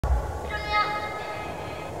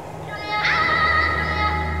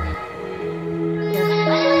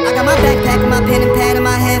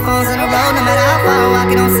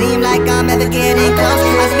It don't seem like I'm ever getting close.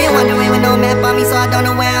 I just been wondering with no map on me, so I don't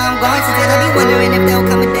know where I'm going. Sometimes I be wondering if there'll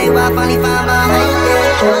come a day where I finally find my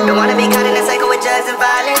home. Don't wanna be caught in a cycle with drugs and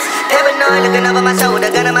violence. Paranoid, looking over my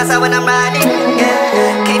shoulder, gun on my side when I'm riding.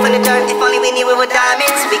 Yeah, came from the dirt, if only we knew we were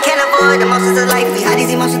diamonds. We can't avoid emotions of life, we hide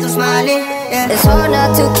these emotions through smiling. Yeah. It's hard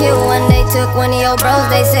not to kill when they took one of your bros.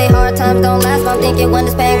 They say hard times don't last, but I'm thinking when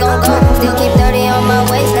this pain gon' go. Still keep 30 on my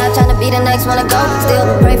waist, not trying to be the next one to go. Still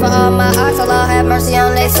pray for all my hearts, Allah have mercy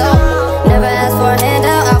on they soul. Never asked for a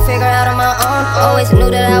handout, I'll figure out on my own. Always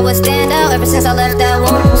knew that I would stand out ever since I left that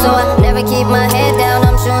womb. So I never keep my head down,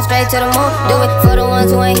 I'm shooting straight to the moon. Do it for the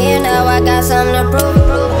ones who ain't here now, I got something to prove.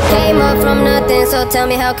 Came up from nothing, so tell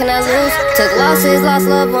me how can I lose? Took losses, lost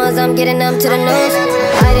loved ones, I'm getting them to the news.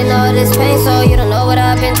 Hiding all this pain, so you don't know what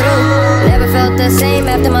I've been through. Never felt the same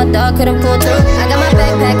after my dog couldn't pull through. I got my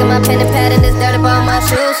backpack and my pen and pad and this dirt up on my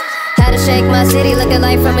shoes. Had to shake my city, look at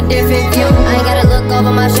life from a different view. I ain't gotta look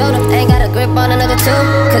over my shoulder, ain't got a grip on another tool.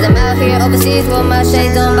 Cause I'm out here overseas with my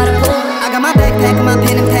shades on by the pool. I got my backpack and my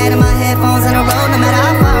pen and pad and my headphones on the road. No matter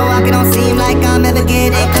how far I walk, it don't seem like I'm ever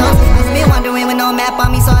getting close. I just been wondering with no map on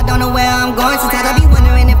me, so I don't know where I'm going. Sometimes I be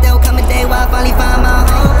wondering if there'll come a day where I finally find my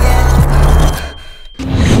home. Yeah.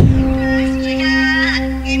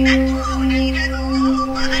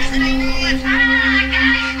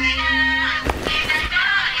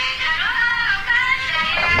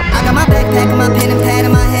 My backpack and my pen and pad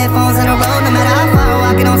and my headphones on the road. No matter how far I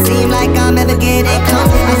walk, it don't seem like I'm ever getting close.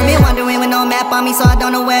 I just been wondering with no map on me, so I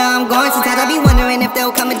don't know where I'm going. Sometimes I be wondering if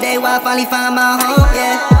there'll come a day where I finally find my home.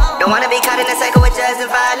 Yeah. Don't wanna be caught in a cycle with drugs and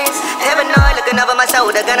violence. Paranoid, looking over my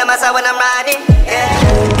shoulder, gun on my side when I'm riding. Yeah.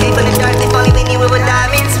 Came from the dirt, if only we knew we were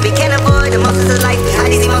diamonds. We can't avoid emotions of life, we hide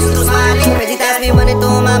these emotions through smiling. Crazy thoughts be running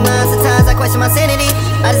through my mind. Sometimes I question my sanity.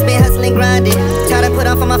 I just been hustling, grinding, trying to put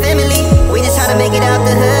on for my family. We just trying to make it out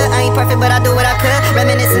the hood. I ain't perfect, but I do what I could.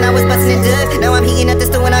 Reminiscing, I was busting it good. Now I'm heating up the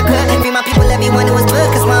stew when I could. Free my people, everyone who was good.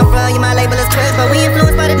 Cause where I'm from, you my label is crust. But we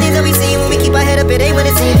influenced by the things that we see. When we keep our head up, it ain't what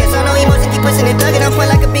it seems. Catch on no emotion, keep pushing it, thugging. I'm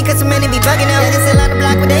point like a bean, cause so many be bugging out. And it's a lot of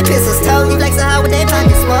block with they pistols. Told you like so how with they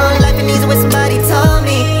pockets swollen. Life in easy with somebody told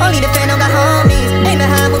me. Only the fan don't got homies. Ain't no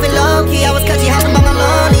how moving low key. I was country hopping by my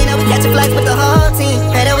lonely. Now we catching flights with the whole team.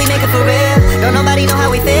 Pray that we make it for real. Don't nobody know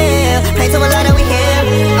how we feel. Pray to Allah that we hear.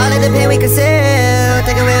 All of the pain we conceal.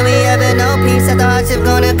 Thinking where we ever know peace. At the hardship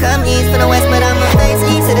gonna come east from the west, but I'ma face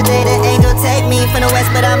east to the day the angel take me. From the west,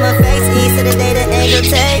 but I'ma face east to the day the angel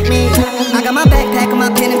take me. I got my backpack and my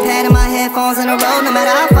pen and pad and my headphones on the road. No matter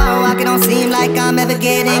how far I walk, it don't seem like I'm ever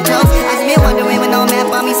getting close. I just been wondering with no map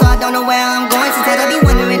on me, so I don't know where I'm going. Sometimes I be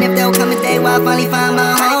wondering if there'll come a day where I finally find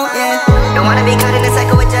my home. Yeah. Don't wanna be caught in a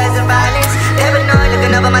cycle with drugs and violence. Paranoid,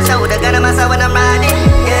 looking over my shoulder, gun on my side when I'm riding.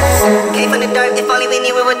 Yeah. Came from the dirt, if only we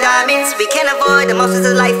knew we were diamonds. We can't avoid emotions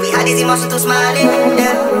of life, we hide these emotions through smiling.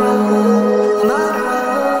 Yeah.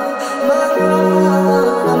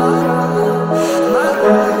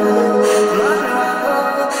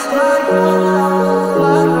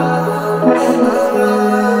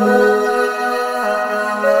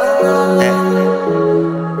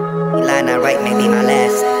 Line I write may be my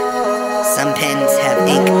last. Some pens have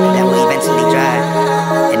ink that will eventually dry,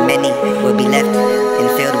 and many will be left and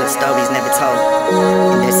filled with stories never told,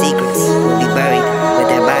 and their secrets will be buried with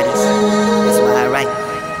their bodies. That's why I write,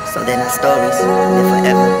 so then our stories live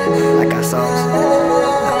forever like our souls.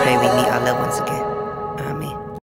 I pray we meet our loved ones again.